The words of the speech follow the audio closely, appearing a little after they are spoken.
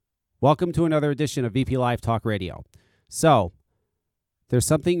Welcome to another edition of VP Live Talk Radio. So, there's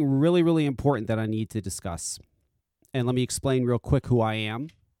something really, really important that I need to discuss. And let me explain real quick who I am.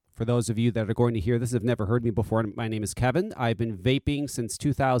 For those of you that are going to hear this, have never heard me before, my name is Kevin. I've been vaping since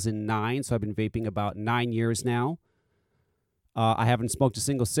 2009, so I've been vaping about 9 years now. I haven't smoked a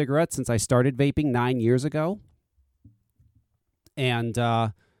single cigarette since I started vaping 9 years ago. And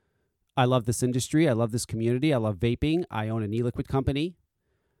I love this industry. I love this community. I love vaping. I own an e-liquid company.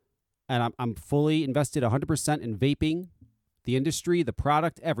 And I'm fully invested 100% in vaping, the industry, the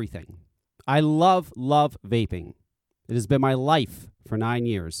product, everything. I love vaping. It has been my life for 9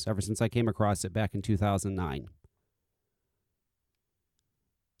 years, ever since I came across it back in 2009.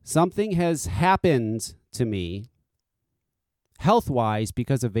 Something has happened to me health-wise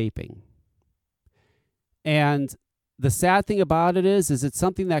because of vaping. And the sad thing about it is it's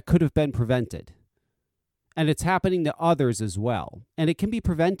something that could have been prevented. And it's happening to others as well. And it can be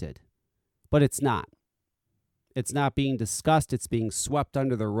prevented. But it's not. It's not being discussed. It's being swept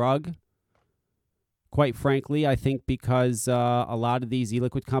under the rug. Quite frankly, I think because a lot of these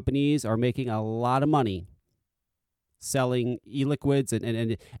e-liquid companies are making a lot of money selling e-liquids,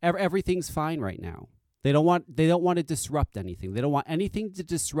 and everything's fine right now. They don't want to disrupt anything. They don't want anything to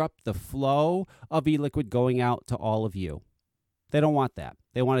disrupt the flow of e-liquid going out to all of you. They don't want that.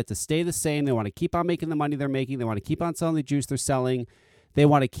 They want it to stay the same. They want to keep on making the money they're making. They want to keep on selling the juice they're selling. They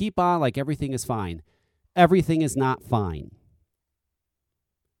want to keep on like everything is fine. Everything is not fine.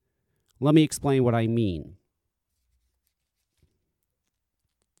 Let me explain what I mean.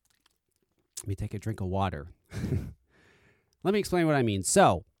 Let me take a drink of water. Let me explain what I mean.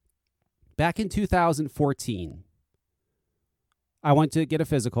 So, back in 2014, I went to get a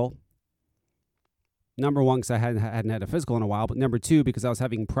physical. Number one, because I hadn't had a physical in a while. But number two, because I was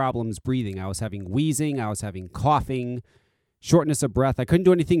having problems breathing. I was having wheezing. I was having coughing. Shortness of breath. I couldn't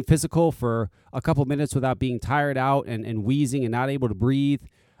do anything physical for a couple minutes without being tired out and wheezing and not able to breathe.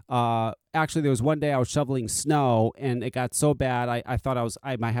 Actually, there was one day I was shoveling snow, and it got so bad I thought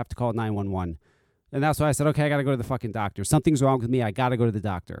I might have to call 911. And that's why I said, okay, I got to go to the fucking doctor. Something's wrong with me. I got to go to the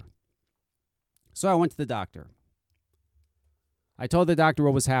doctor. So I went to the doctor. I told the doctor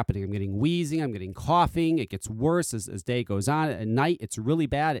what was happening. I'm getting wheezing. I'm getting coughing. It gets worse as day goes on. At night, it's really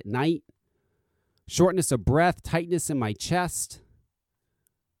bad at night. Shortness of breath, tightness in my chest.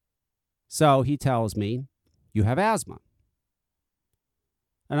 So he tells me, you have asthma.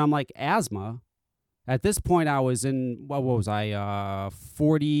 And I'm like, asthma? At this point, I was in, what was I,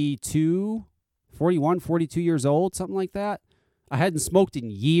 42 years old, something like that. I hadn't smoked in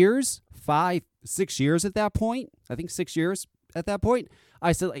years, 6 years at that point. I think 6 years at that point.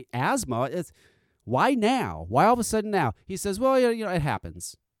 I said, like, asthma? Why now? Why all of a sudden now? He says, well, you know, it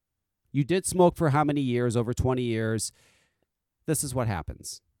happens. You did smoke for how many years? Over 20 years. This is what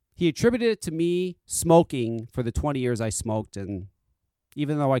happens. He attributed it to me smoking for the 20 years I smoked, and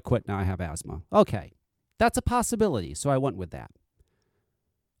even though I quit, now I have asthma. Okay, that's a possibility, so I went with that.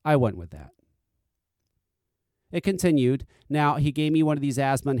 It continued. Now, he gave me one of these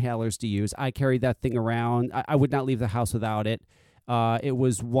asthma inhalers to use. I carried that thing around. I would not leave the house without it. It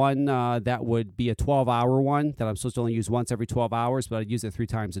was one that would be a 12-hour one that I'm supposed to only use once every 12 hours, but I'd use it 3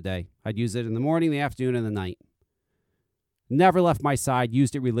 times a day. I'd use it in the morning, the afternoon, and the night. Never left my side,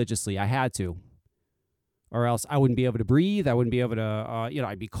 used it religiously. I had to. Or else I wouldn't be able to breathe. I wouldn't be able to,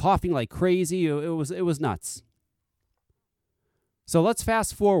 I'd be coughing like crazy. It was nuts. So let's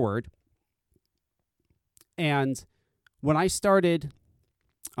fast forward. And when I started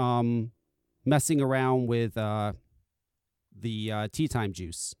messing around with the tea time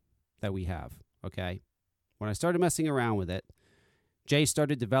juice that we have, okay? When I started messing around with it, Jay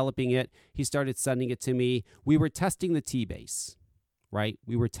started developing it. He started sending it to me. We were testing the tea base, right?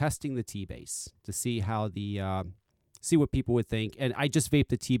 We were testing the tea base to see how see what people would think. And I just vaped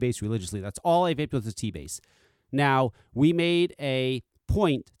the tea base religiously. That's all I vaped with the tea base. Now, we made a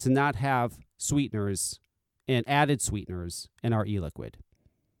point to not have sweeteners and added sweeteners in our e-liquid.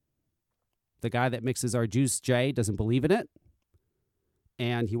 The guy that mixes our juice, Jay, doesn't believe in it.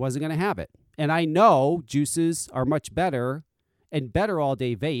 And he wasn't going to have it. And I know juices are much better and better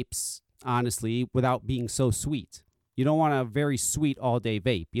all-day vapes, honestly, without being so sweet. You don't want a very sweet all-day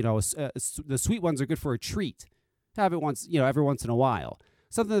vape. You know, the sweet ones are good for a treat. Have it once, every once in a while.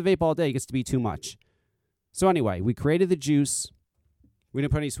 Something to vape all day gets to be too much. So anyway, we created the juice. We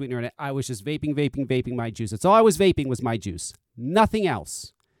didn't put any sweetener in it. I was just vaping my juice. That's all I was vaping was my juice. Nothing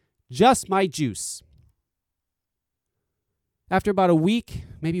else. Just my juice. After about a week,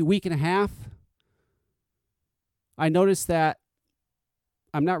 maybe a week and a half, I noticed that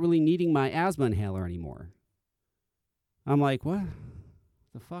I'm not really needing my asthma inhaler anymore. I'm like, what?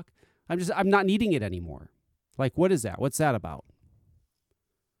 The fuck? I'm not needing it anymore. Like, what is that? What's that about?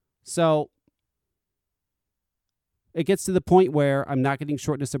 So it gets to the point where I'm not getting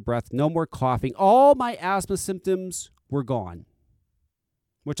shortness of breath, no more coughing. All my asthma symptoms were gone,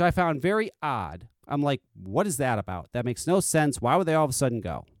 which I found very odd. I'm like, what is that about? That makes no sense. Why would they all of a sudden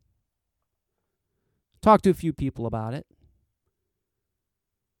go? Talked to a few people about it.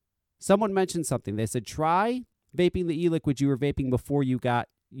 Someone mentioned something. They said, try vaping the e-liquid you were vaping before you got,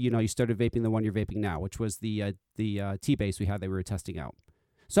 you started vaping the one you're vaping now, which was the T-base we had that we were testing out.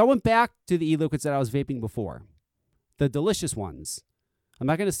 So I went back to the e-liquids that I was vaping before, the delicious ones. I'm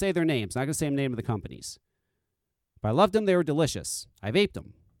not going to say their names. I'm not going to say the name of the companies. But I loved them. They were delicious. I vaped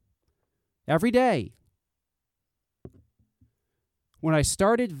them every day. When I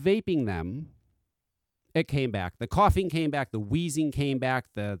started vaping them, it came back. The coughing came back. The wheezing came back.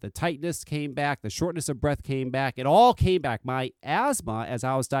 The tightness came back. The shortness of breath came back. It all came back. My asthma, as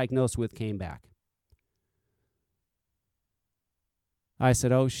I was diagnosed with, came back. I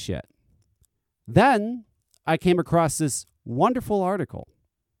said, oh, shit. Then I came across this wonderful article.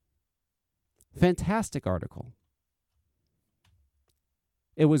 Fantastic article.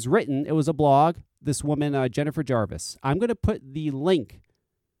 It was a blog, this woman, Jennifer Jarvis. I'm going to put the link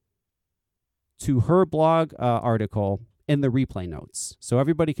to her blog article in the replay notes so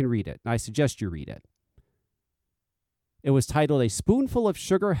everybody can read it. And I suggest you read it. It was titled, "A Spoonful of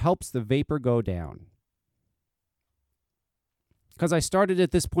Sugar Helps the Vapor Go Down." Because I started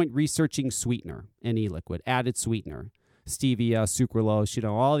at this point researching sweetener and e-liquid, added sweetener, stevia, sucralose,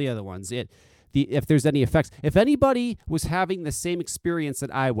 all the other ones. If there's any effects. If anybody was having the same experience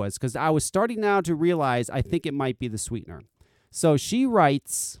that I was, because I was starting now to realize I think it might be the sweetener. So she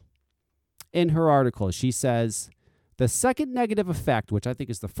writes in her article, she says, the second negative effect, which I think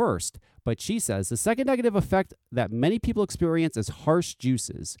is the first, but she says the second negative effect that many people experience is harsh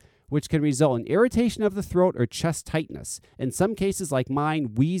juices, which can result in irritation of the throat or chest tightness. In some cases, like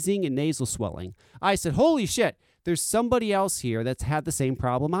mine, wheezing and nasal swelling. I said, holy shit, there's somebody else here that's had the same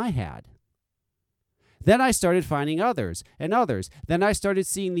problem I had. Then I started finding others and others. Then I started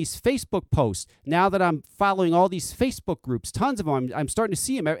seeing these Facebook posts. Now that I'm following all these Facebook groups, tons of them, I'm starting to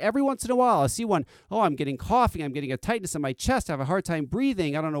see them. Every once in a while, I see one, oh, I'm getting coughing. I'm getting a tightness in my chest. I have a hard time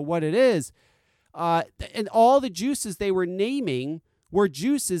breathing. I don't know what it is. And all the juices they were naming were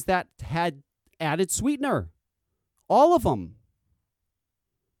juices that had added sweetener. All of them.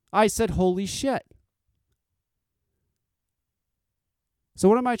 I said, holy shit. So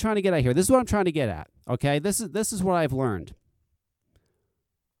what am I trying to get at here? This is what I'm trying to get at, okay? This is what I've learned.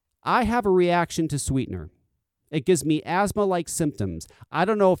 I have a reaction to sweetener. It gives me asthma-like symptoms. I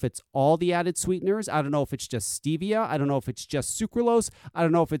don't know if it's all the added sweeteners. I don't know if it's just stevia. I don't know if it's just sucralose. I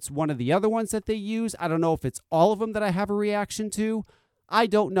don't know if it's one of the other ones that they use. I don't know if it's all of them that I have a reaction to. I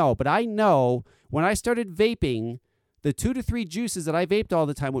don't know. But I know when I started vaping, the 2 to 3 juices that I vaped all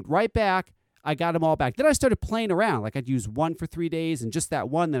the time went right back. I got them all back. Then I started playing around. Like I'd use one for 3 days and just that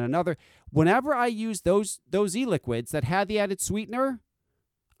one, then another. Whenever I used those e-liquids that had the added sweetener,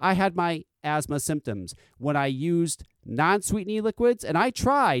 I had my asthma symptoms. When I used non-sweetening e-liquids, and I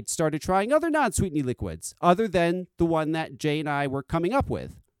started trying other non-sweetening e-liquids other than the one that Jay and I were coming up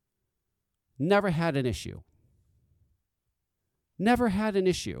with, never had an issue. Never had an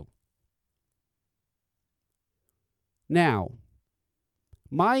issue. Now,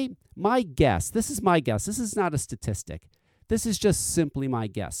 my guess, this is my guess. This is not a statistic. This is just simply my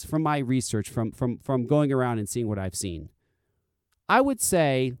guess from my research, from going around and seeing what I've seen. I would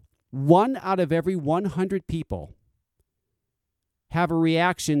say 1 out of every 100 people have a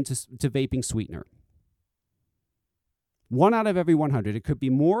reaction to vaping sweetener. 1 out of every 100. It could be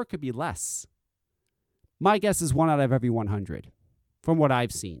more, it could be less. My guess is 1 out of every 100 from what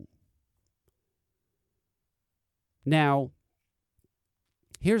I've seen. Now,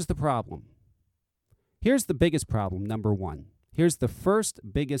 here's the problem. Here's the biggest problem, number one. Here's the first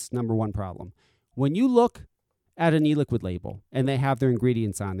biggest number one problem. When you look at an e-liquid label and they have their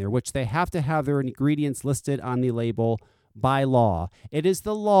ingredients on there, which they have to have their ingredients listed on the label by law. It is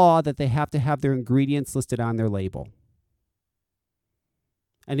the law that they have to have their ingredients listed on their label.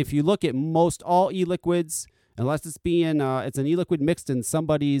 And if you look at most all e-liquids, unless it's an e-liquid mixed in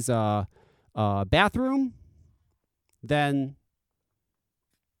somebody's bathroom, then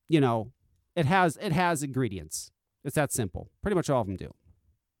it has ingredients. It's that simple. Pretty much all of them do.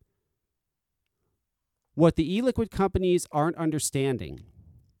 What the e-liquid companies aren't understanding,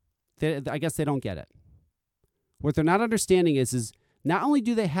 I guess they don't get it. What they're not understanding is not only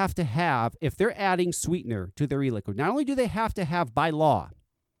do they have to have, if they're adding sweetener to their e-liquid, not only do they have to have by law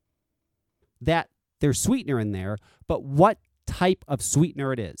that there's sweetener in there, but what type of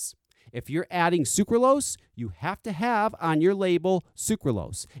sweetener it is. If you're adding sucralose, you have to have on your label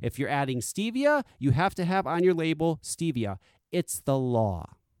sucralose. If you're adding stevia, you have to have on your label stevia. It's the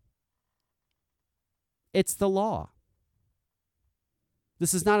law. It's the law.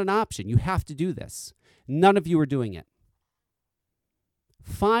 This is not an option. You have to do this. None of you are doing it.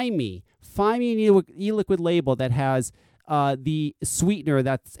 Find me an e-liquid label that has the sweetener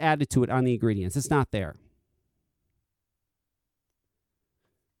that's added to it on the ingredients. It's not there.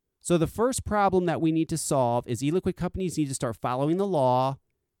 So the first problem that we need to solve is e-liquid companies need to start following the law.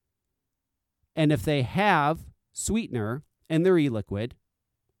 And if they have sweetener in their e-liquid,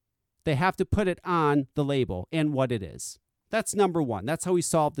 they have to put it on the label and what it is. That's number one. That's how we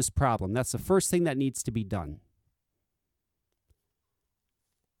solve this problem. That's the first thing that needs to be done.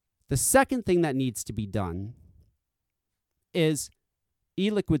 The second thing that needs to be done is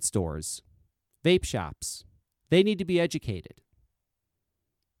e-liquid stores, vape shops. They need to be educated.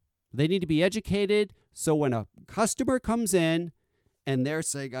 They need to be educated so when a customer comes in and they're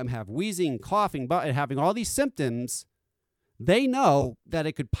saying, I'm having wheezing, coughing, but having all these symptoms, they know that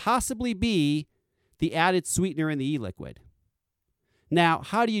it could possibly be the added sweetener in the e-liquid. Now,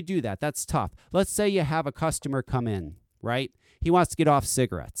 how do you do that? That's tough. Let's say you have a customer come in, right? He wants to get off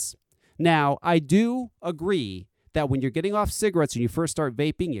cigarettes. Now, I do agree that when you're getting off cigarettes and you first start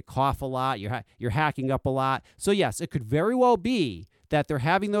vaping, you cough a lot, you're hacking up a lot. So yes, it could very well be that they're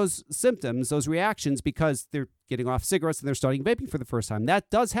having those symptoms, those reactions, because they're getting off cigarettes and they're starting vaping for the first time. That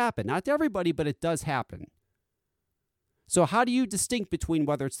does happen. Not to everybody, but it does happen. So how do you distinct between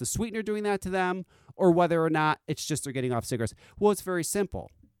whether it's the sweetener doing that to them or whether or not it's just they're getting off cigarettes? Well, it's very simple.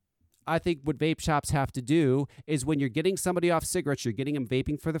 I think what vape shops have to do is when you're getting somebody off cigarettes, you're getting them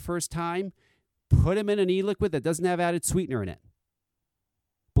vaping for the first time, put them in an e-liquid that doesn't have added sweetener in it.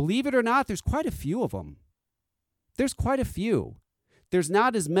 Believe it or not, there's quite a few of them. There's quite a few. There's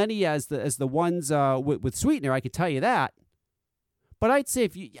not as many as the ones with sweetener, I can tell you that. But I'd say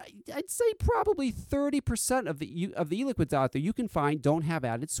probably 30% of the e-liquids out there you can find don't have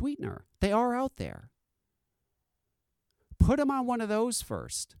added sweetener. They are out there. Put them on one of those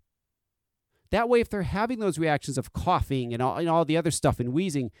first. That way, if they're having those reactions of coughing and all the other stuff and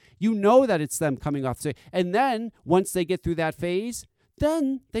wheezing, you know that it's them coming off. And then once they get through that phase,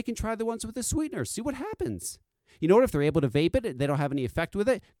 then they can try the ones with the sweetener. See what happens. You know what? If they're able to vape it, they don't have any effect with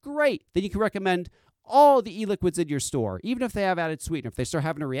it, great. Then you can recommend all the e-liquids in your store, even if they have added sweetener. If they start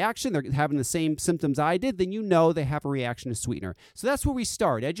having a reaction, they're having the same symptoms I did, then you know they have a reaction to sweetener. So that's where we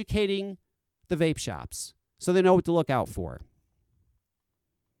start, educating the vape shops so they know what to look out for.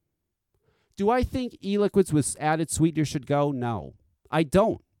 Do I think e-liquids with added sweetener should go? No, I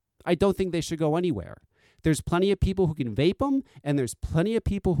don't. I don't think they should go anywhere. There's plenty of people who can vape them, and there's plenty of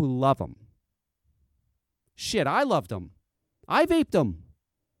people who love them. Shit, I loved them. I vaped them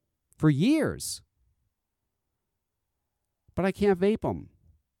for years. But I can't vape them.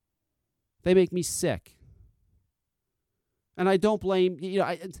 They make me sick. And I don't blame,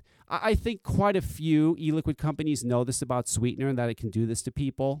 I think quite a few e-liquid companies know this about sweetener and that it can do this to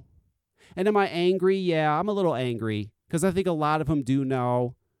people. And am I angry? Yeah, I'm a little angry because I think a lot of them do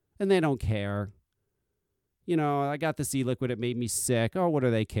know and they don't care. I got this e-liquid, it made me sick. Oh, what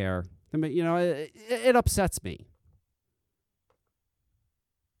do they care? It upsets me.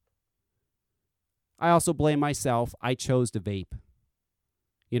 I also blame myself. I chose to vape.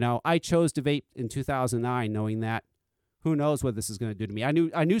 I chose to vape in 2009 knowing that who knows what this is going to do to me.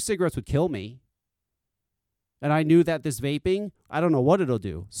 I knew cigarettes would kill me. And I knew that this vaping, I don't know what it'll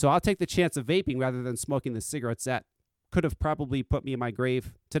do. So I'll take the chance of vaping rather than smoking the cigarettes that could have probably put me in my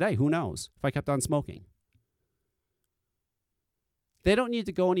grave today. Who knows if I kept on smoking. They don't need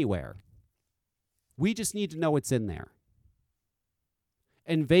to go anywhere. We just need to know what's in there.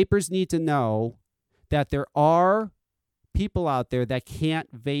 And vapors need to know that there are people out there that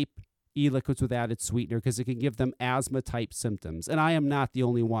can't vape e-liquids with added sweetener because it can give them asthma-type symptoms. And I am not the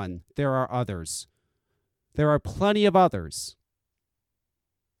only one. There are others. There are plenty of others.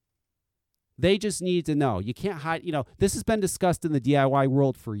 They just need to know. You can't hide. This has been discussed in the DIY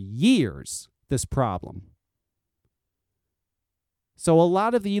world for years, this problem. So a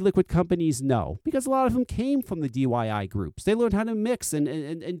lot of the e-liquid companies know because a lot of them came from the DIY groups. They learned how to mix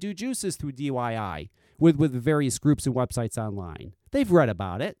and do juices through DIY with various groups and websites online. They've read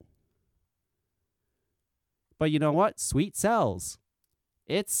about it. But you know what? Sweet sells.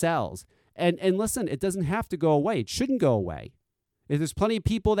 It sells. And listen, it doesn't have to go away. It shouldn't go away. If there's plenty of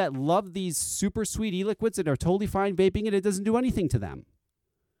people that love these super sweet e-liquids and are totally fine vaping it, it doesn't do anything to them.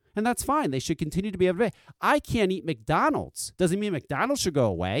 And that's fine. They should continue to be able to vape. I can't eat McDonald's. Doesn't mean McDonald's should go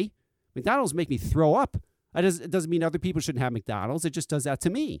away. McDonald's make me throw up. It doesn't mean other people shouldn't have McDonald's. It just does that to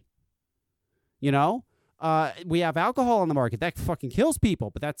me. You know, we have alcohol on the market that fucking kills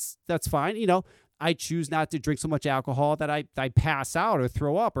people, but that's fine. You know, I choose not to drink so much alcohol that I pass out or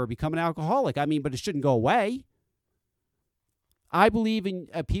throw up or become an alcoholic. I mean, but it shouldn't go away. I believe in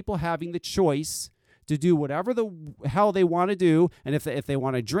people having the choice to do whatever the hell they want to do. And if they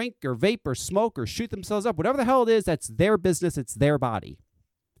want to drink or vape or smoke or shoot themselves up, whatever the hell it is, that's their business. It's their body.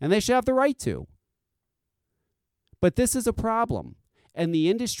 And they should have the right to. But this is a problem. And the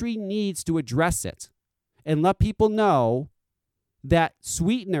industry needs to address it and let people know that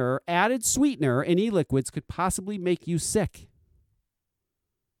added sweetener in e-liquids could possibly make you sick.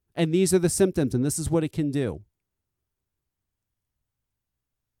 And these are the symptoms, and this is what it can do.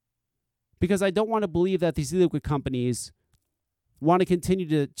 Because I don't want to believe that these e-liquid companies want to continue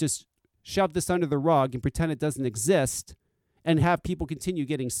to just shove this under the rug and pretend it doesn't exist and have people continue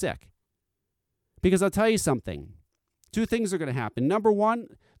getting sick. Because I'll tell you something. Two things are going to happen. Number one,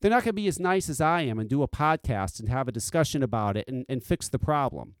 they're not going to be as nice as I am and do a podcast and have a discussion about it and fix the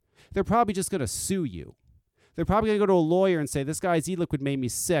problem. They're probably just going to sue you. They're probably going to go to a lawyer and say, this guy's e-liquid made me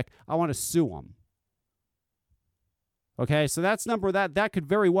sick. I want to sue him. Okay, so that could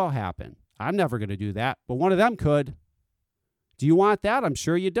very well happen. I'm never going to do that, but one of them could. Do you want that? I'm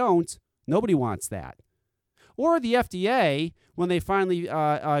sure you don't. Nobody wants that. Or the FDA, when they finally,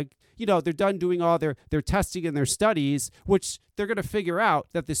 they're done doing all their testing and their studies, which they're going to figure out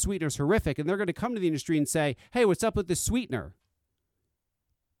that the sweetener is horrific, and they're going to come to the industry and say, hey, what's up with this sweetener?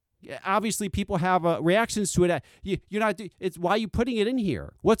 Obviously, people have reactions to it. It's why are you putting it in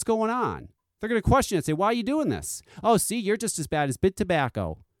here? What's going on? They're going to question it and say, why are you doing this? Oh, see, you're just as bad as big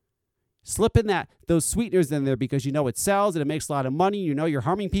tobacco. Slip in those sweeteners in there because you know it sells and it makes a lot of money. You know you're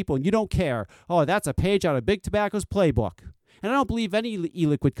harming people and you don't care. Oh, that's a page out of Big Tobacco's playbook. And I don't believe any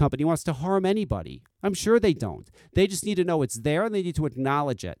e-liquid company wants to harm anybody. I'm sure they don't. They just need to know it's there and they need to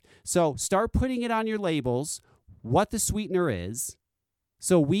acknowledge it. So start putting it on your labels, what the sweetener is,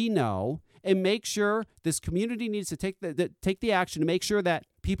 so we know, and make sure this community needs to take the action to make sure that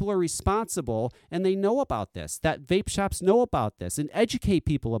people are responsible and they know about this, that vape shops know about this, and educate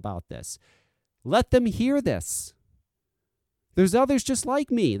people about this. Let them hear this. There's others just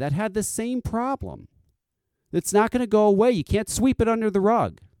like me that had the same problem. It's not going to go away. You can't sweep it under the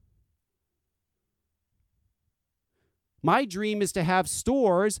rug. My dream is to have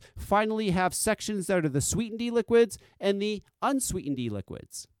stores finally have sections that are the sweetened e-liquids and the unsweetened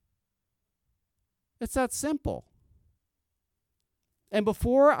e-liquids. It's that simple. And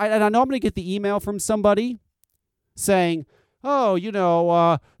I know I'm going to get the email from somebody saying, oh,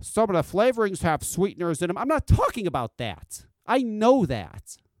 some of the flavorings have sweeteners in them. I'm not talking about that. I know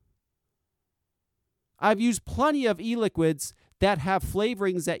that. I've used plenty of e-liquids that have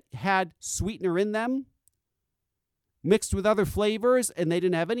flavorings that had sweetener in them, mixed with other flavors, and they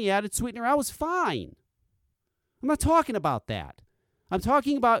didn't have any added sweetener. I was fine. I'm not talking about that. I'm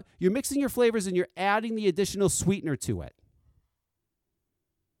talking about you're mixing your flavors and you're adding the additional sweetener to it.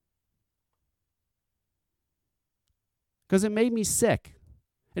 Because it made me sick.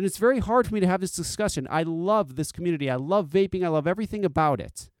 And it's very hard for me to have this discussion. I love this community. I love vaping. I love everything about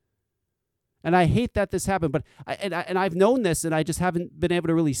it. And I hate that this happened. But I've known this, and I just haven't been able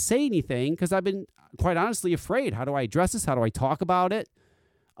to really say anything because I've been, quite honestly, afraid. How do I address this? How do I talk about it?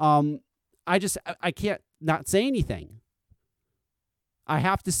 I can't not say anything. I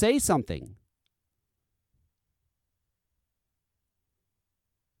have to say something.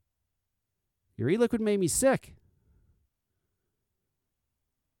 Your e-liquid made me sick.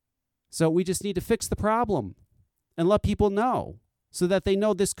 So we just need to fix the problem and let people know so that they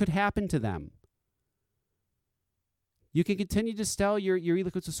know this could happen to them. You can continue to sell your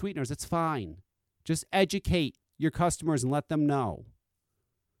e-liquids with sweeteners. It's fine. Just educate your customers and let them know.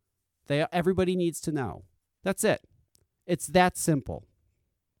 Everybody needs to know. That's it. It's that simple.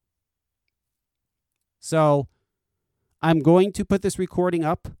 So I'm going to put this recording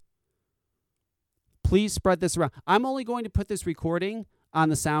up. Please spread this around. I'm only going to put this recording on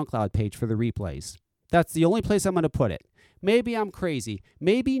the SoundCloud page for the replays. That's the only place I'm going to put it. Maybe I'm crazy.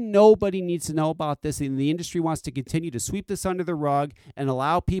 Maybe nobody needs to know about this, and the industry wants to continue to sweep this under the rug and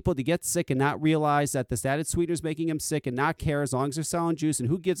allow people to get sick and not realize that this added sweetener is making them sick and not care as long as they're selling juice, and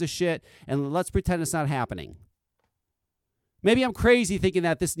who gives a shit, and let's pretend it's not happening. Maybe I'm crazy thinking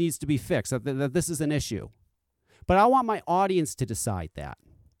that this needs to be fixed, that this is an issue. But I want my audience to decide that.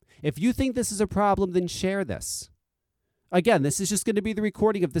 If you think this is a problem, then share this. Again, this is just going to be the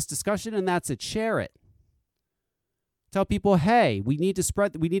recording of this discussion, and that's it. Share it. Tell people, hey, we need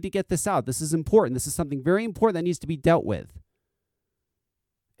to get this out. This is important. This is something very important that needs to be dealt with.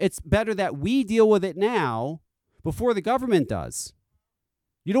 It's better that we deal with it now before the government does.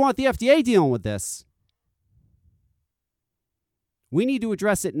 You don't want the FDA dealing with this. We need to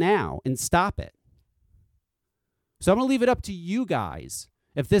address it now and stop it. So I'm going to leave it up to you guys.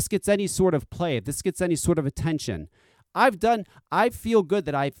 If this gets any sort of play, if this gets any sort of attention, I feel good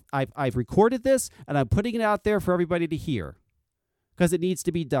that I've recorded this and I'm putting it out there for everybody to hear because it needs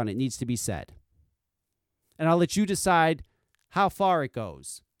to be done. It needs to be said. And I'll let you decide how far it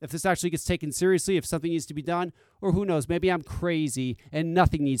goes. If this actually gets taken seriously, if something needs to be done, or who knows, maybe I'm crazy and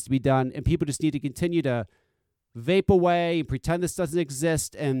nothing needs to be done and people just need to continue to vape away and pretend this doesn't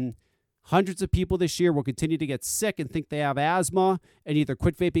exist, and hundreds of people this year will continue to get sick and think they have asthma and either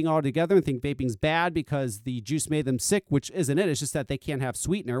quit vaping altogether and think vaping's bad because the juice made them sick, which isn't it. It's just that they can't have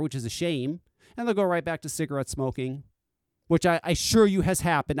sweetener, which is a shame. And they'll go right back to cigarette smoking, which I assure you has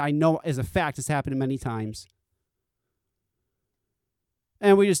happened. I know as a fact has happened many times.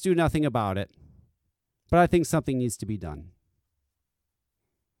 And we just do nothing about it. But I think something needs to be done.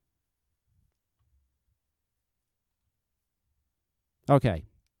 Okay.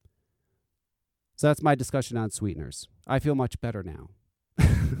 So that's my discussion on sweeteners. I feel much better now.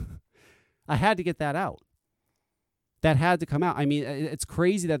 I had to get that out. That had to come out. I mean, it's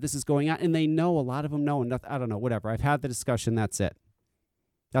crazy that this is going on, and they know, a lot of them know, and I don't know, whatever. I've had the discussion. That's it.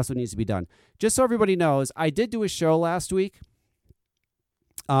 That's what needs to be done. Just so everybody knows, I did do a show last week.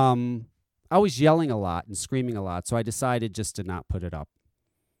 I was yelling a lot and screaming a lot, so I decided just to not put it up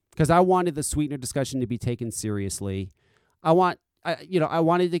because I wanted the sweetener discussion to be taken seriously. I wanted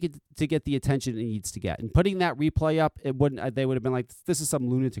to get the attention it needs to get. And putting that replay up, they would have been like, this is some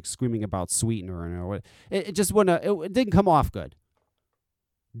lunatic screaming about sweetener, or it just wouldn't. It didn't come off good.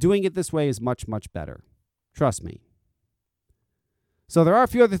 Doing it this way is much, much better. Trust me. So there are a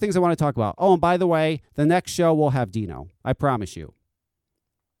few other things I want to talk about. Oh, and by the way, the next show we'll have Dino. I promise you.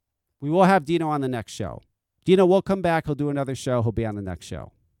 We will have Dino on the next show. Dino will come back. He'll do another show. He'll be on the next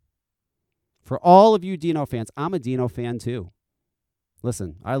show. For all of you Dino fans, I'm a Dino fan too.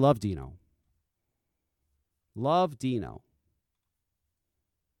 Listen, I love Dino. Love Dino.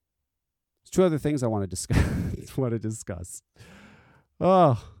 There's two other things I want to discuss.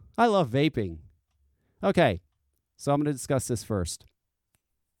 Oh, I love vaping. Okay, so I'm going to discuss this first.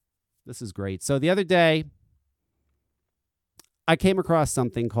 This is great. So the other day, I came across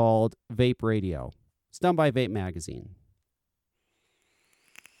something called Vape Radio. It's done by Vape Magazine.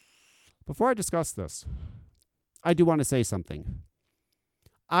 Before I discuss this, I do want to say something.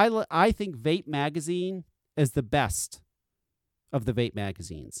 I think Vape Magazine is the best of the vape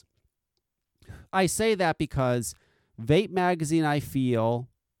magazines. I say that because Vape Magazine, I feel,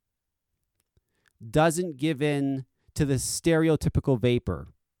 doesn't give in to the stereotypical vapor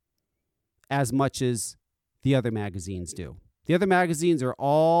as much as the other magazines do. The other magazines are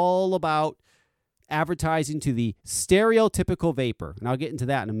all about advertising to the stereotypical vapor, and I'll get into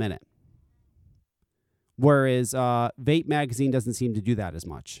that in a minute. Whereas Vape Magazine doesn't seem to do that as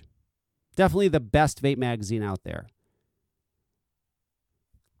much. Definitely the best vape magazine out there.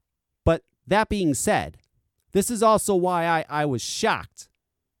 But that being said, this is also why I was shocked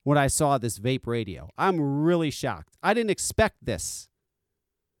when I saw this Vape Radio. I'm really shocked. I didn't expect this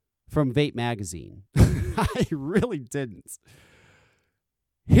from Vape Magazine. I really didn't.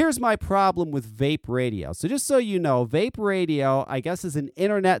 Here's my problem with Vape Radio. So just so you know, Vape Radio, I guess, is an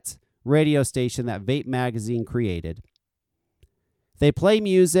internet radio station that Vape Magazine created. They play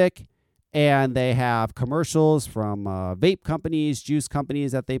music and they have commercials from vape companies, juice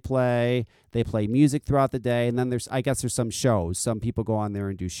companies that they play. They play music throughout the day, and then there's some shows. Some people go on there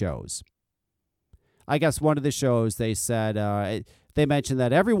and do shows. I guess one of the shows they said they mentioned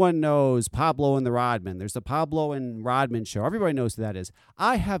that everyone knows Pablo and the Rodman. There's a Pablo and Rodman show. Everybody knows who that is.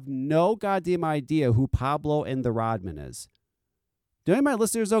 I have no goddamn idea who Pablo and the Rodman is. Do any of my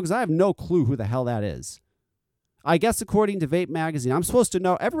listeners know? Because I have no clue who the hell that is. I guess according to Vape Magazine, I'm supposed to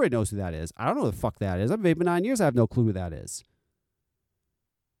know. Everybody knows who that is. I don't know who the fuck that is. I've been vaping 9 years. I have no clue who that is.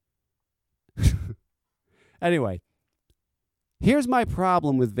 Anyway, here's my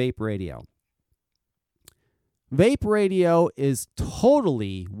problem with Vape Radio. Vape Radio is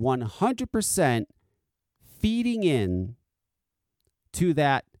totally 100% feeding in to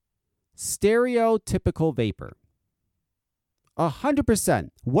that stereotypical vapor. 100%.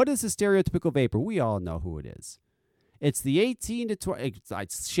 What is a stereotypical vapor? We all know who it is. It's the 18 to 20,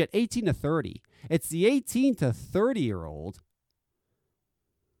 18 to 30. It's the 18 to 30-year-old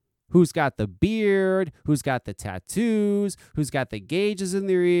who's got the beard, who's got the tattoos, who's got the gauges in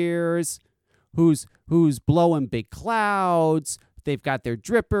their ears, who's blowing big clouds, They've got their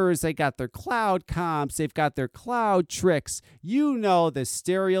drippers. They got their cloud comps. They've got their cloud tricks. You know the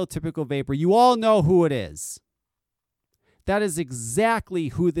stereotypical vapor. You all know who it is. That is exactly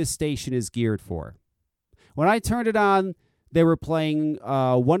who this station is geared for. When I turned it on, they were playing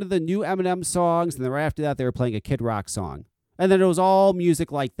one of the new Eminem songs, and then right after that, they were playing a Kid Rock song. And then it was all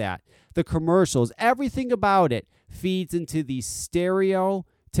music like that. The commercials, everything about it feeds into the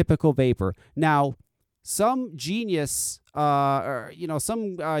stereotypical vapor. Now, some genius, genius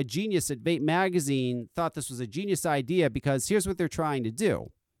at Vape Magazine thought this was a genius idea because here's what they're trying to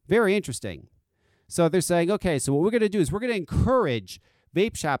do. Very interesting. So they're saying, okay, so what we're going to do is we're going to encourage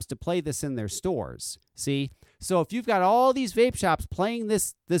vape shops to play this in their stores. See? So if you've got all these vape shops playing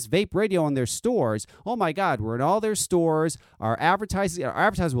this vape radio in their stores, oh my God, we're in all their stores. Our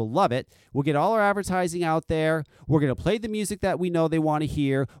advertisers will love it. We'll get all our advertising out there. We're going to play the music that we know they want to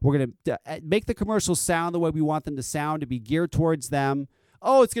hear. We're going to make the commercials sound the way we want them to sound, to be geared towards them.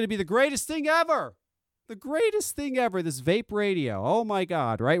 Oh, it's going to be the greatest thing ever. The greatest thing ever, this vape radio. Oh my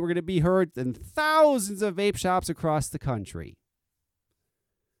God, right? We're going to be heard in thousands of vape shops across the country.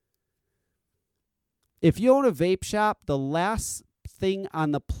 If you own a vape shop, the last thing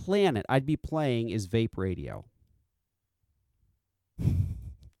on the planet I'd be playing is vape radio.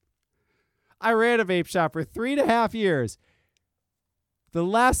 I ran a vape shop for 3.5 years. The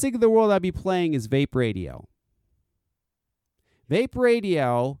last thing in the world I'd be playing is vape radio. Vape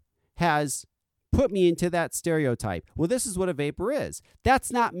radio has put me into that stereotype. Well, this is what a vapor is.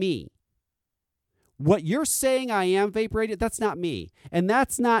 That's not me. What you're saying I am vape radio, that's not me. And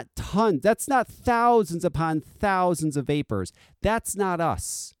that's not tons. That's not thousands upon thousands of vapors. That's not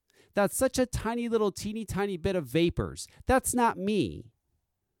us. That's such a tiny little teeny tiny bit of vapors. That's not me.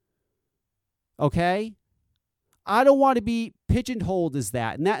 Okay? I don't want to be pigeonholed as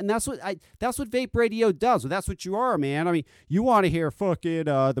that. And that's what vape radio does. Well, that's what you are, man. I mean, you want to hear fucking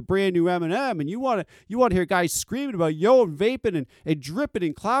the brand new Eminem, and you want to hear guys screaming about yo and vaping and dripping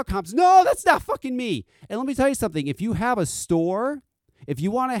and cloud comps. No, that's not fucking me. And let me tell you something. If you have a store, if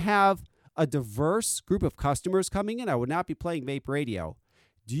you want to have a diverse group of customers coming in, I would not be playing vape radio.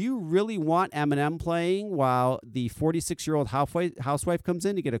 Do you really want Eminem playing while the 46-year-old housewife comes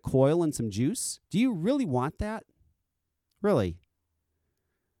in to get a coil and some juice? Do you really want that? Really?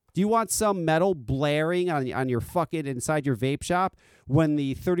 Do you want some metal blaring on your fucking inside your vape shop when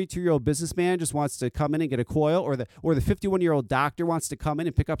the 32-year-old businessman just wants to come in and get a coil, or the 51-year-old doctor wants to come in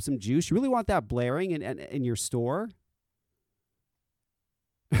and pick up some juice? You really want that blaring in your store?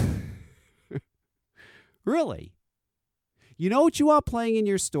 Really? You know what you want playing in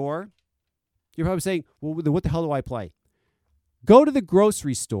your store? You're probably saying, well, what the hell do I play? Go to the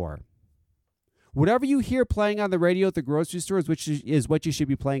grocery store. Whatever you hear playing on the radio at the grocery store is what you should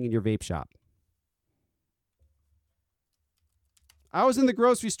be playing in your vape shop. I was in the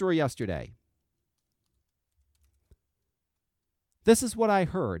grocery store yesterday. This is what I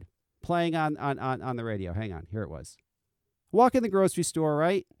heard playing on the radio. Hang on, here it was. Walk in the grocery store,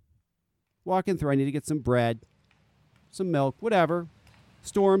 right? Walking through, I need to get some bread, some milk, whatever.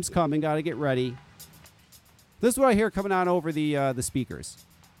 Storm's coming, got to get ready. This is what I hear coming on over the speakers.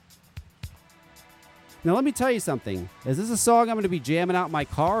 Now, let me tell you something. Is this a song I'm going to be jamming out in my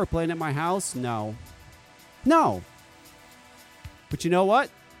car or playing at my house? No. No. But you know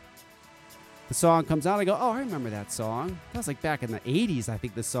what? The song comes out, I go, oh, I remember that song. That was like back in the 80s, I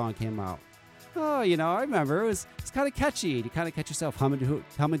think this song came out. Oh, I remember. It's kind of catchy. You kind of catch yourself humming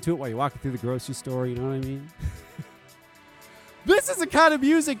to it while you're walking through the grocery store, you know what I mean? This is the kind of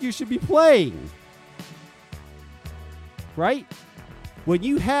music you should be playing. Right? When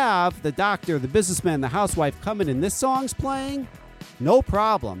you have the doctor, the businessman, the housewife coming and this song's playing, no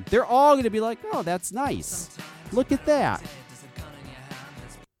problem. They're all going to be like, oh, that's nice. Look at that.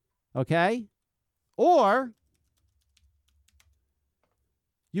 Okay? Or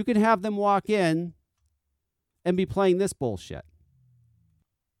you can have them walk in and be playing this bullshit.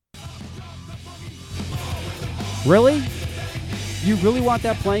 Really? You really want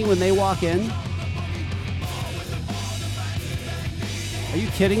that playing when they walk in? Are you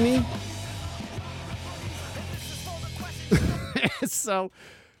kidding me? So,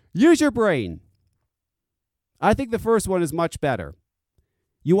 use your brain. I think the first one is much better.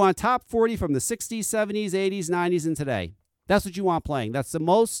 You want top 40 from the 60s, 70s, 80s, 90s, and today. That's what you want playing. That's the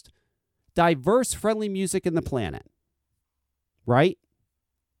most diverse, friendly music in the planet. Right?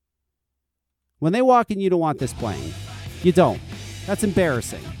 When they walk in, you don't want this playing. You don't. That's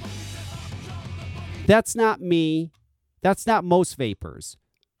embarrassing. That's not me. That's not most vapors.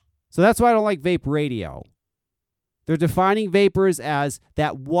 So that's why I don't like vape radio. They're defining vapors as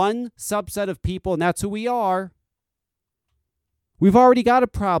that one subset of people, and that's who we are. We've already got a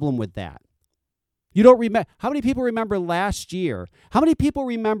problem with that. You don't remember. How many people remember last year? How many people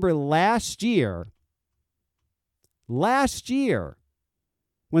remember last year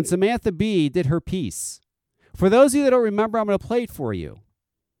when Samantha Bee did her piece? For those of you that don't remember, I'm going to play it for you.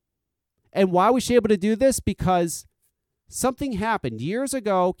 And why was she able to do this? Because something happened. Years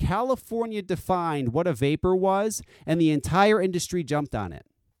ago, California defined what a vapor was, and the entire industry jumped on it.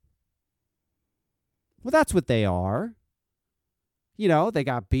 Well, that's what they are. You know, they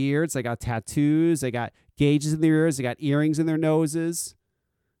got beards, they got tattoos, they got gauges in their ears, they got earrings in their noses.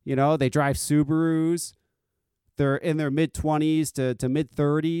 You know, they drive Subarus. They're in their mid-20s to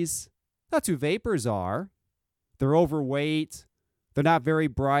mid-30s. That's who vapors are. They're overweight. They're not very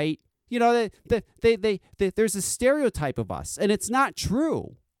bright. You know, there's a stereotype of us, and it's not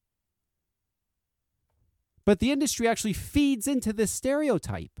true. But the industry actually feeds into this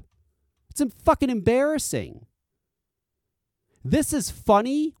stereotype. It's fucking embarrassing. This is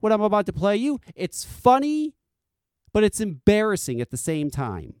funny, what I'm about to play you. It's funny, but it's embarrassing at the same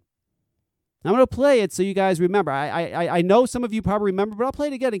time. I'm going to play it so you guys remember. I know some of you probably remember, but I'll play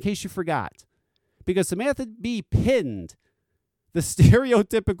it again in case you forgot. Because Samantha Bee pinned the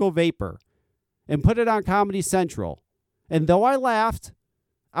stereotypical vapor and put it on Comedy Central. And though I laughed,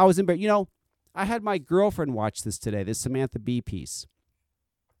 I was embarrassed. You know, I had my girlfriend watch this today, this Samantha Bee piece.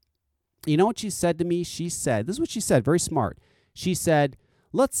 You know what she said to me? She said, this is what she said, very smart. She said,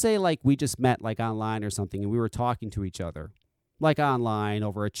 let's say like we just met like online or something and we were talking to each other, like online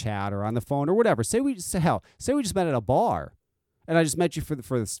over a chat or on the phone or whatever. Say we just met at a bar and I just met you for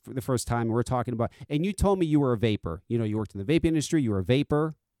the first time and we're talking about, and you told me you were a vapor. You know, you worked in the vape industry, you were a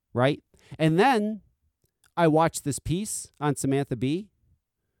vapor, right? And then I watched this piece on Samantha Bee.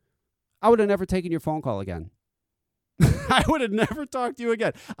 I would have never taken your phone call again. I would have never talked to you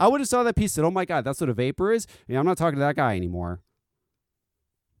again. I would have saw that piece and said, oh my God, that's what a vapor is? Yeah, I'm not talking to that guy anymore.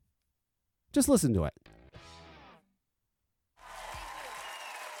 Just listen to it.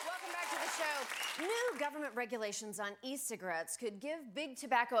 Welcome back to the show. New government regulations on e-cigarettes could give big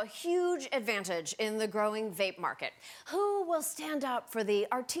tobacco a huge advantage in the growing vape market. Who will stand up for the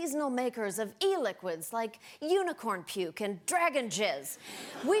artisanal makers of e-liquids like unicorn puke and dragon jizz?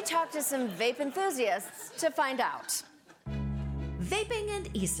 We talked to some vape enthusiasts to find out. Vaping and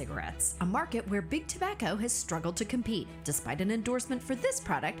e-cigarettes, a market where big tobacco has struggled to compete, despite an endorsement for this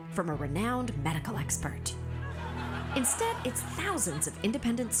product from a renowned medical expert. Instead, it's thousands of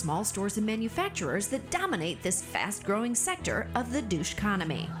independent small stores and manufacturers that dominate this fast-growing sector of the douche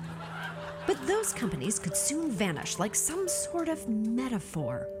economy. But those companies could soon vanish like some sort of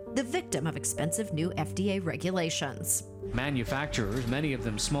metaphor, the victim of expensive new FDA regulations. Manufacturers, many of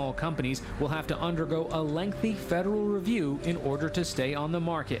them small companies, will have to undergo a lengthy federal review in order to stay on the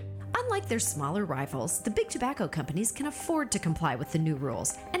market. Unlike their smaller rivals, the big tobacco companies can afford to comply with the new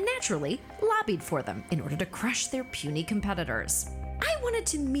rules and naturally lobbied for them in order to crush their puny competitors. I wanted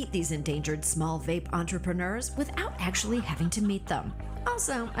to meet these endangered small vape entrepreneurs without actually having to meet them.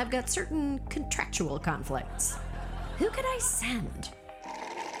 Also, I've got certain contractual conflicts. Who could I send?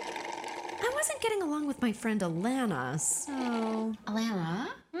 I wasn't getting along with my friend Alana, so... Alana?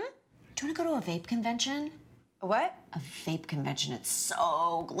 Do you want to go to a vape convention? A what? A vape convention. It's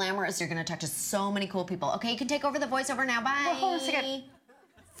so glamorous. You're going to talk to so many cool people. Okay, you can take over the voiceover now. Bye. Well, hold on a second.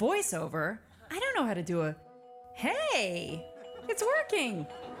 Voiceover? I don't know how to do a... Hey! It's working!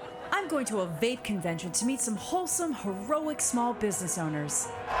 I'm going to a vape convention to meet some wholesome, heroic small business owners.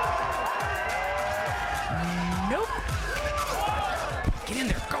 Nope. Get in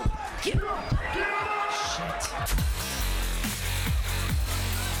there, go! Get! Shit.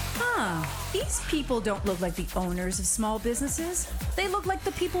 These people don't look like the owners of small businesses. They look like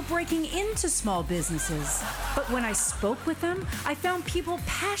the people breaking into small businesses. But when I spoke with them, I found people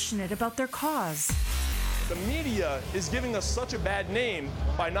passionate about their cause. The media is giving us such a bad name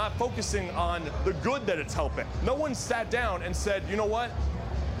by not focusing on the good that it's helping. No one sat down and said, you know what?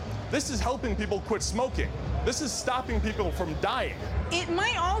 This is helping people quit smoking. This is stopping people from dying. It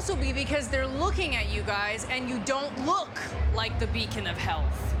might also be because they're looking at you guys and you don't look like the beacon of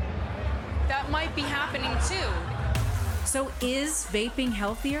health. That might be happening too. So is vaping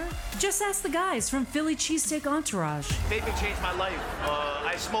healthier? Just ask the guys from Philly Cheesesteak Entourage. Vaping changed my life.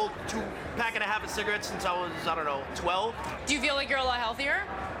 I smoked 2.5 packs of cigarettes since I was, 12. Do you feel like you're a lot healthier?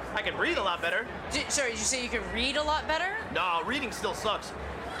 I can breathe a lot better. Sorry, did you say you can read a lot better? No, reading still sucks.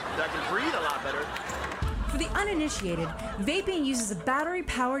 I can breathe a lot better. For the uninitiated, vaping uses a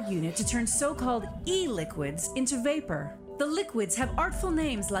battery-powered unit to turn so-called e-liquids into vapor. The liquids have artful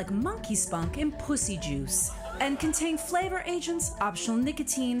names like monkey spunk and pussy juice, and contain flavor agents, optional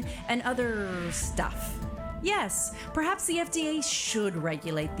nicotine, and other stuff. Yes, perhaps the FDA should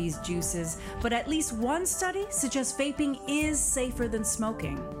regulate these juices, but at least one study suggests vaping is safer than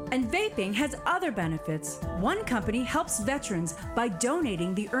smoking. And vaping has other benefits. One company helps veterans by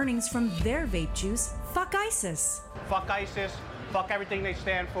donating the earnings from their vape juice. Fuck ISIS. Fuck ISIS. Fuck everything they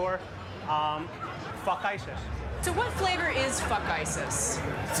stand for. Fuck ISIS. So what flavor is Fuck ISIS?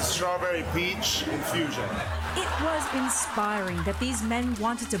 It's a strawberry peach infusion. It was inspiring that these men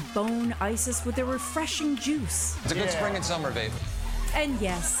wanted to bone ISIS with their refreshing juice. It's a good spring and summer vape. And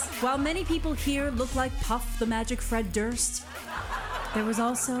yes, while many people here look like Puff the Magic Fred Durst, there was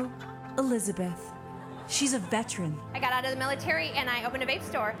also Elizabeth. She's a veteran. I got out of the military and I opened a vape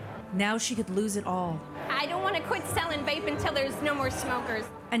store. Now she could lose it all. I don't want to quit selling vape until there's no more smokers.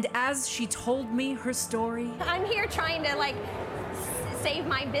 And as she told me her story, I'm here trying to save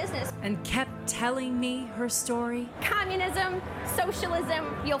my business. And kept telling me her story. Communism,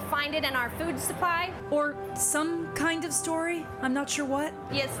 socialism, you'll find it in our food supply. Or some kind of story, I'm not sure what.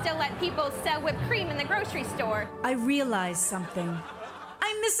 You still let people sell whipped cream in the grocery store. I realized something.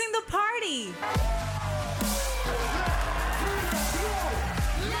 I'm missing the party.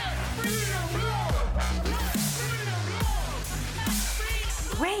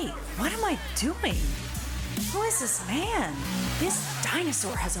 Wait, what am I doing? Who is this man? This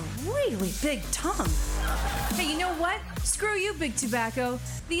dinosaur has a really big tongue. Hey, you know what? Screw you, Big Tobacco.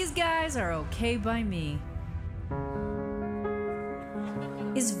 These guys are okay by me.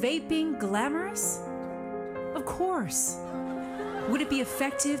 Is vaping glamorous? Of course. Would it be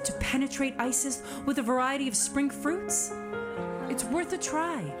effective to penetrate ISIS with a variety of spring fruits? It's worth a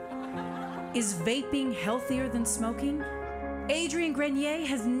try. Is vaping healthier than smoking? Adrian Grenier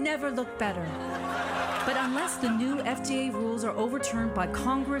has never looked better. But unless the new FDA rules are overturned by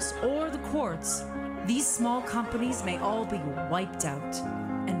Congress or the courts, these small companies may all be wiped out.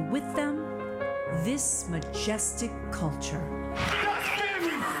 And with them, this majestic culture. That's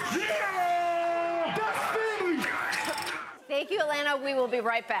family! Yeah! That's family! Thank you, Atlanta. We will be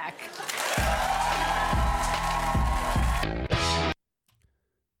right back.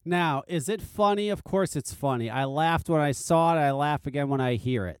 Now, is it funny? Of course it's funny. I laughed when I saw it. I laugh again when I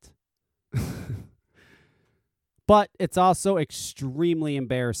hear it. But it's also extremely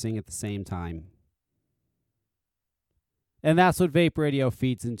embarrassing at the same time. And that's what vape radio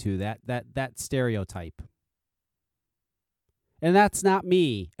feeds into, that stereotype. And that's not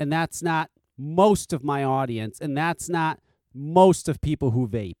me. And that's not most of my audience. And that's not most of people who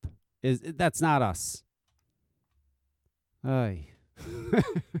vape. That's not us. Ay.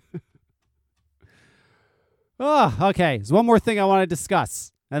 Oh, okay. There's one more thing I want to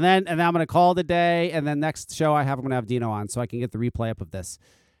discuss. And then I'm going to call it a day. And then next show I'm going to have Dino on so I can get the replay up of this.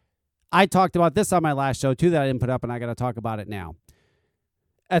 I talked about this on my last show, too, that I didn't put up, and I got to talk about it now.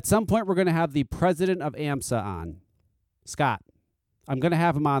 At some point, we're going to have the president of AMSA on, Scott. I'm going to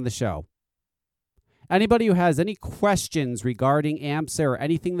have him on the show. Anybody who has any questions regarding AMSA or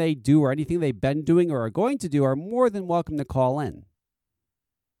anything they do or anything they've been doing or are going to do are more than welcome to call in.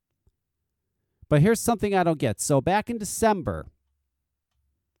 But here's something I don't get. So back in December,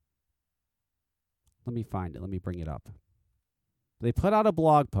 let me find it. Let me bring it up. They put out a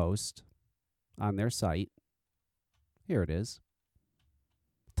blog post on their site. Here it is.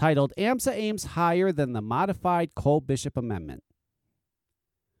 Titled, AMSA aims higher than the modified Cole-Bishop Amendment.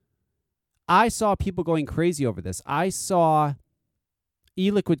 I saw people going crazy over this. I saw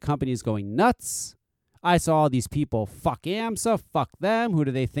e-liquid companies going nuts. I saw all these people, fuck AMSA, fuck them. Who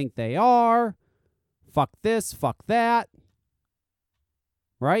do they think they are? Fuck this, fuck that.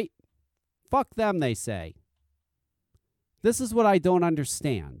 Right? Fuck them, they say. This is what I don't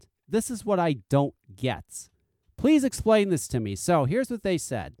understand. This is what I don't get. Please explain this to me. So here's what they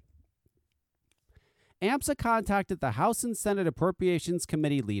said. AMSA contacted the House and Senate Appropriations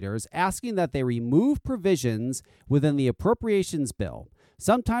Committee leaders asking that they remove provisions within the appropriations bill,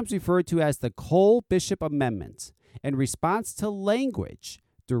 sometimes referred to as the Cole-Bishop Amendment, in response to language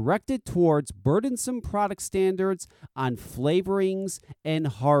directed towards burdensome product standards on flavorings and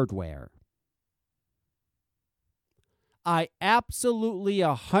hardware. I absolutely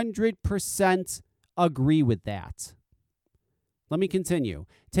 100% agree with that. Let me continue.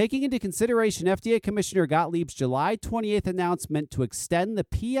 Taking into consideration FDA Commissioner Gottlieb's July 28th announcement to extend the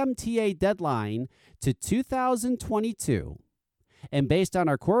PMTA deadline to 2022, and based on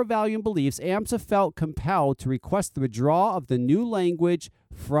our core value and beliefs, AMSA felt compelled to request the withdrawal of the new language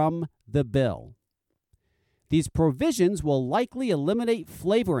from the bill. These provisions will likely eliminate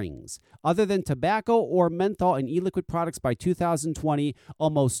flavorings other than tobacco or menthol in e-liquid products by 2020,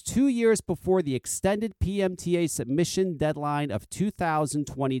 almost 2 years before the extended PMTA submission deadline of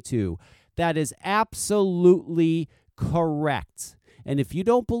 2022. That is absolutely correct. And if you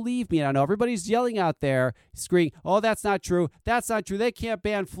don't believe me, and I know everybody's yelling out there, screaming, oh, that's not true. That's not true. They can't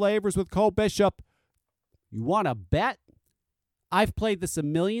ban flavors with Cole Bishop. You want to bet? I've played this a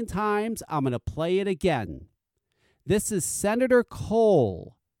million times. I'm going to play it again. This is Senator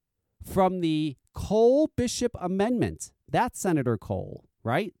Cole from the Cole Bishop Amendment. That's Senator Cole,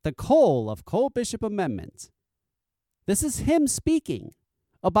 right? The Cole of Cole Bishop Amendment. This is him speaking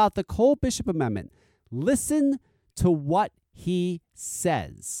about the Cole Bishop Amendment. Listen to what he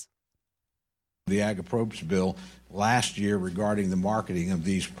says. The Ag Appropriations Bill last year regarding the marketing of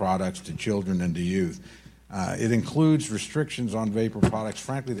these products to children and to youth. It includes restrictions on vapor products,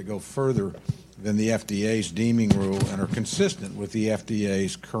 frankly, that go further than the FDA's deeming rule and are consistent with the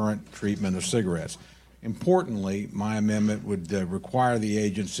FDA's current treatment of cigarettes. Importantly, my amendment would require the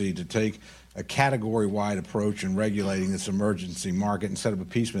agency to take a category-wide approach in regulating this emergency market instead of a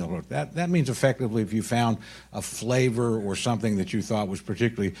piecemeal approach. That means effectively if you found a flavor or something that you thought was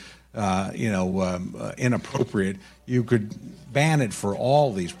particularly inappropriate, you could ban it for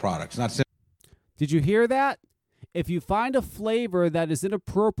all these products. Did you hear that? If you find a flavor that is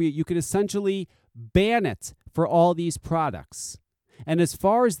inappropriate, you could essentially ban it for all these products. And as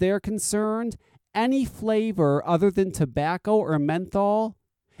far as they're concerned, any flavor other than tobacco or menthol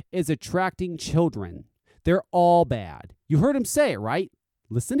is attracting children. They're all bad. You heard him say it, right?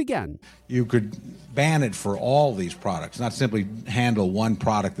 Listen again. You could ban it for all these products, not simply handle one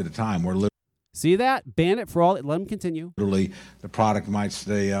product at a time. See that? Ban it for all. Let him continue. Literally, the product might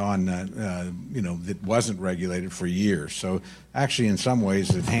stay on, that wasn't regulated for years. So actually, in some ways,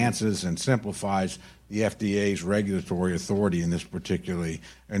 it enhances and simplifies the FDA's regulatory authority in this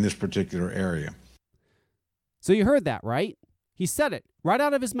particular area. So you heard that, right? He said it right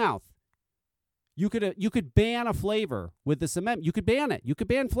out of his mouth. You could ban a flavor with this amendment. You could ban it. You could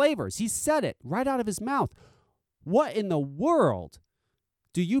ban flavors. He said it right out of his mouth. What in the world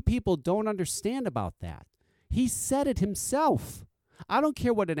do you people don't understand about that? He said it himself. I don't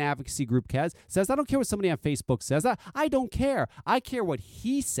care what an advocacy group says. I don't care what somebody on Facebook says. I don't care. I care what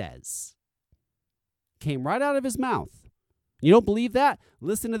he says. Came right out of his mouth. You don't believe that?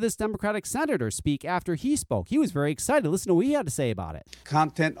 Listen to this Democratic senator speak after he spoke. He was very excited. Listen to what he had to say about it.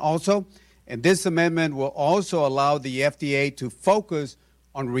 Content also, and this amendment will also allow the FDA to focus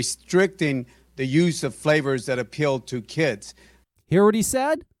on restricting the use of flavors that appeal to kids. Hear what he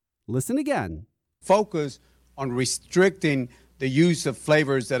said? Listen again. Focus on restricting the use of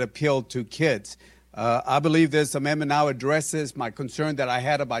flavors that appeal to kids. I believe this amendment now addresses my concern that I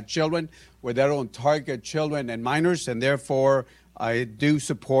had about children, where they don't target children and minors, and therefore I do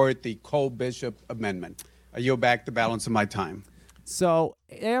support the Cole Bishop amendment. I yield back the balance of my time. So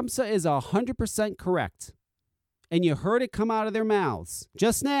AMSA is 100% correct. And you heard it come out of their mouths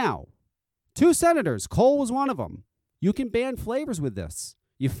just now. Two senators, Cole was one of them. You can ban flavors with this.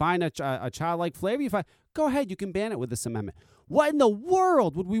 You find a childlike flavor, go ahead, you can ban it with this amendment. What in the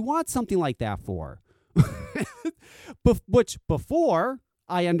world would we want something like that for? Which before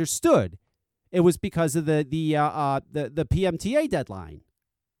I understood, it was because of the PMTA deadline.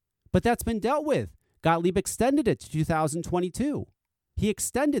 But that's been dealt with. Gottlieb extended it to 2022. He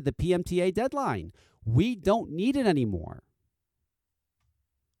extended the PMTA deadline. We don't need it anymore.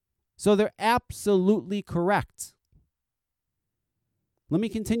 So they're absolutely correct. Let me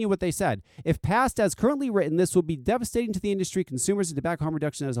continue what they said. If passed as currently written, this will be devastating to the industry, consumers, and tobacco harm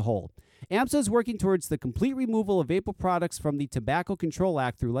reduction as a whole. AMSA is working towards the complete removal of vapor products from the Tobacco Control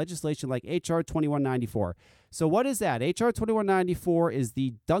Act through legislation like H.R. 2194. So what is that? H.R. 2194 is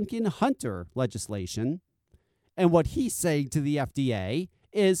the Duncan Hunter legislation. And what he's saying to the FDA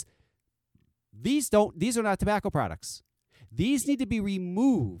is these are not tobacco products. These need to be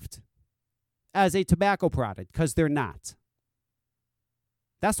removed as a tobacco product because they're not.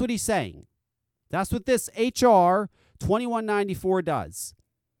 That's what he's saying. That's what this H.R. 2194 does.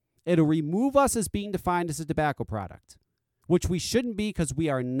 It'll remove us as being defined as a tobacco product, which we shouldn't be because we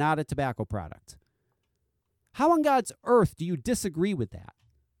are not a tobacco product. How on God's earth do you disagree with that?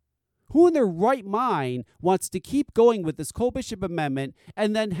 Who in their right mind wants to keep going with this Cole Bishop Amendment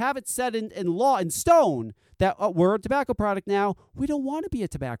and then have it set in law, in stone, that we're a tobacco product now? We don't want to be a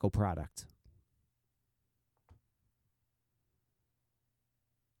tobacco product.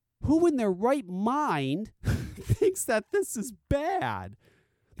 Who in their right mind thinks that this is bad?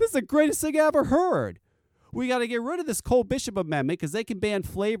 This is the greatest thing I ever heard. We got to get rid of this Cole Bishop Amendment because they can ban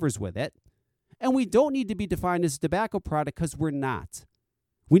flavors with it. And we don't need to be defined as a tobacco product because we're not.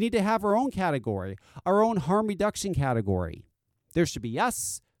 We need to have our own category, our own harm reduction category. There should be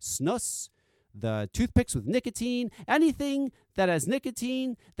snus, the toothpicks with nicotine, anything that has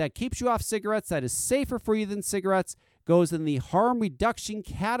nicotine, that keeps you off cigarettes, that is safer for you than cigarettes, goes in the harm reduction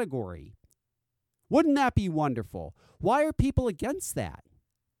category. Wouldn't that be wonderful? Why are people against that?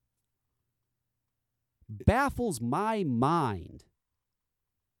 Baffles my mind.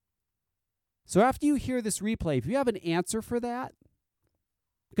 So after you hear this replay, if you have an answer for that,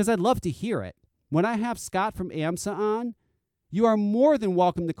 because I'd love to hear it, when I have Scott from AMSA on, you are more than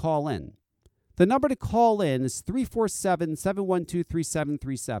welcome to call in. The number to call in is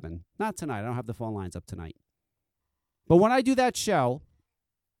 347-712-3737. Not tonight. I don't have the phone lines up tonight. But when I do that show,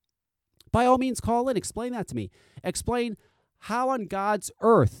 by all means, call in. Explain that to me. Explain how on God's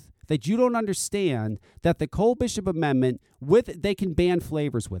earth that you don't understand that the Cole Bishop Amendment, they can ban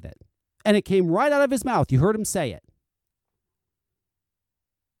flavors with it. And it came right out of his mouth. You heard him say it.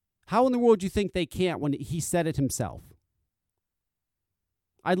 How in the world do you think they can't when he said it himself?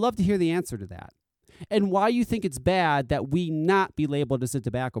 I'd love to hear the answer to that. And why you think it's bad that we not be labeled as a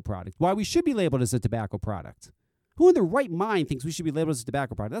tobacco product. Why we should be labeled as a tobacco product. Who in their right mind thinks we should be labeled as a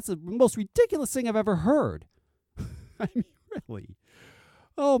tobacco product? That's the most ridiculous thing I've ever heard. I mean, really.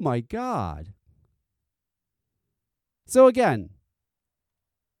 Oh, my God. So, again,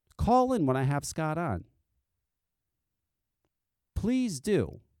 call in when I have Scott on. Please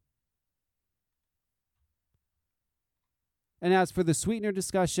do. And as for the sweetener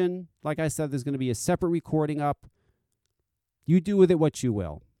discussion, like I said, there's going to be a separate recording up. You do with it what you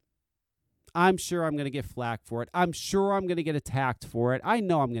will. I'm sure I'm going to get flack for it. I'm sure I'm going to get attacked for it. I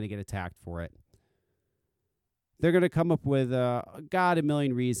know I'm going to get attacked for it. They're going to come up with, God, a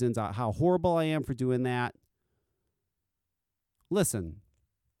million reasons how horrible I am for doing that. Listen,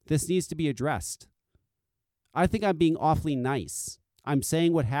 this needs to be addressed. I think I'm being awfully nice. I'm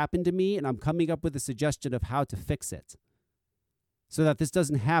saying what happened to me, and I'm coming up with a suggestion of how to fix it so that this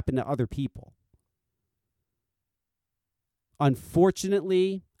doesn't happen to other people.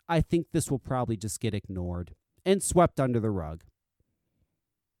 Unfortunately, I think this will probably just get ignored and swept under the rug.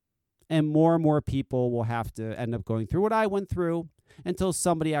 And more people will have to end up going through what I went through until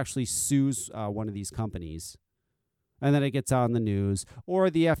somebody actually sues one of these companies. And then it gets on the news. Or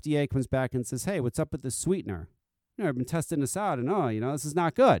the FDA comes back and says, hey, what's up with this sweetener? I've been testing this out, and this is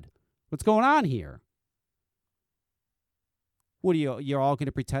not good. What's going on here? What are you're all going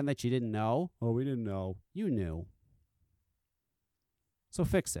to pretend that you didn't know? Oh, we didn't know. You knew. So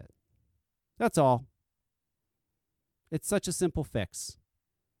fix it. That's all. It's such a simple fix.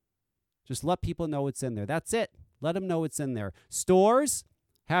 Just let people know it's in there. That's it. Let them know it's in there. Stores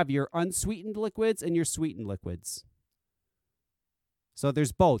have your unsweetened liquids and your sweetened liquids. So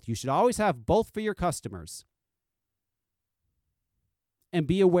there's both. You should always have both for your customers. And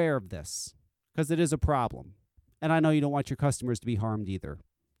be aware of this, because it is a problem. And I know you don't want your customers to be harmed either.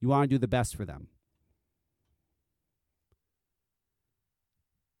 You want to do the best for them.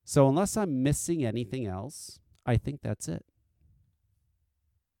 So unless I'm missing anything else, I think that's it.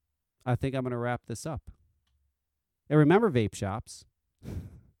 I think I'm going to wrap this up. And remember, vape shops.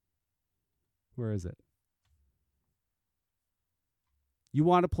 Where is it? You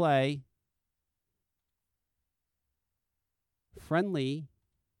want to play friendly.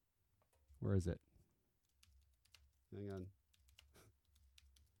 Where is it? Hang on.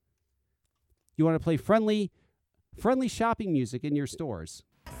 You want to play friendly shopping music in your stores.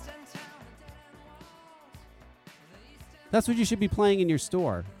 That's what you should be playing in your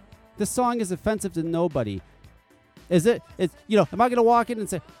store. This song is offensive to nobody. Is it? Am I going to walk in and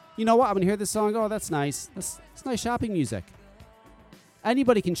say, you know what? I'm going to hear this song. Oh, that's nice. That's nice shopping music.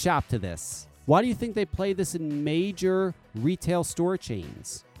 Anybody can shop to this. Why do you think they play this in major retail store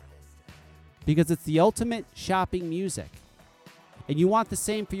chains? Because it's the ultimate shopping music. And you want the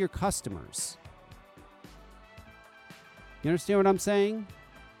same for your customers. You understand what I'm saying?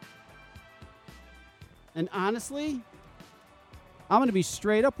 And honestly, I'm going to be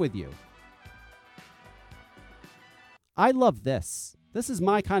straight up with you. I love this. This is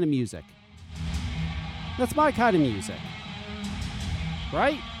my kind of music. That's my kind of music.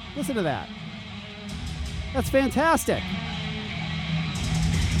 Right? Listen to that. That's fantastic.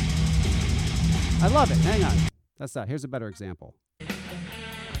 I love it. Hang on. That's not. Here's a better example.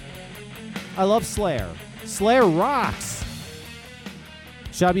 I love Slayer. Slayer rocks.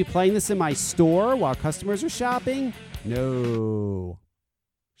 Should I be playing this in my store while customers are shopping? No.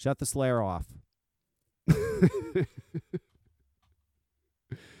 Shut the Slayer off.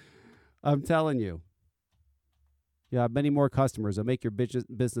 I'm telling you. You have many more customers. It'll make your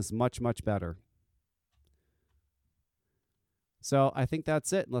business much, much better. So I think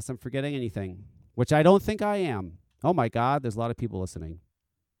that's it, unless I'm forgetting anything, which I don't think I am. Oh, my God, there's a lot of people listening.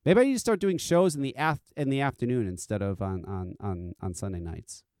 Maybe I need to start doing shows in the afternoon instead of on Sunday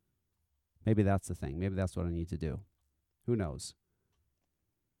nights. Maybe that's the thing. Maybe that's what I need to do. Who knows?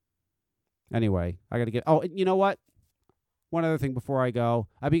 Anyway, I got to get... Oh, you know what? One other thing before I go.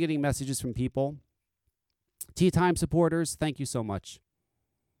 I've been getting messages from people. Tea Time supporters, thank you so much.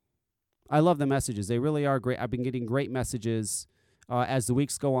 I love the messages. They really are great. I've been getting great messages as the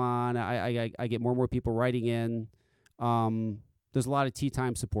weeks go on. I get more and more people writing in. There's a lot of Tea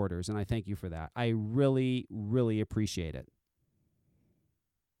Time supporters, and I thank you for that. I really, really appreciate it.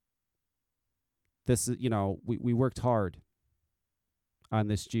 This is, we worked hard on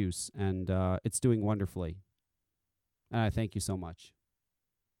this juice, and it's doing wonderfully. And I thank you so much.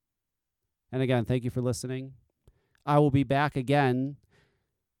 And again, thank you for listening. I will be back again,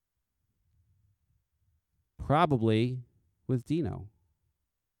 probably with Dino.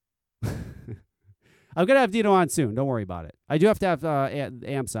 I'm going to have Dino on soon. Don't worry about it. I do have to have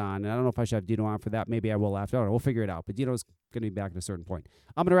amps on. And I don't know if I should have Dino on for that. Maybe I will after. I don't know. We'll figure it out. But Dino's going to be back at a certain point.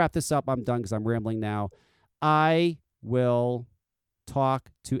 I'm going to wrap this up. I'm done because I'm rambling now. I will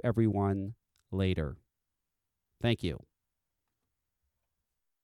talk to everyone later. Thank you.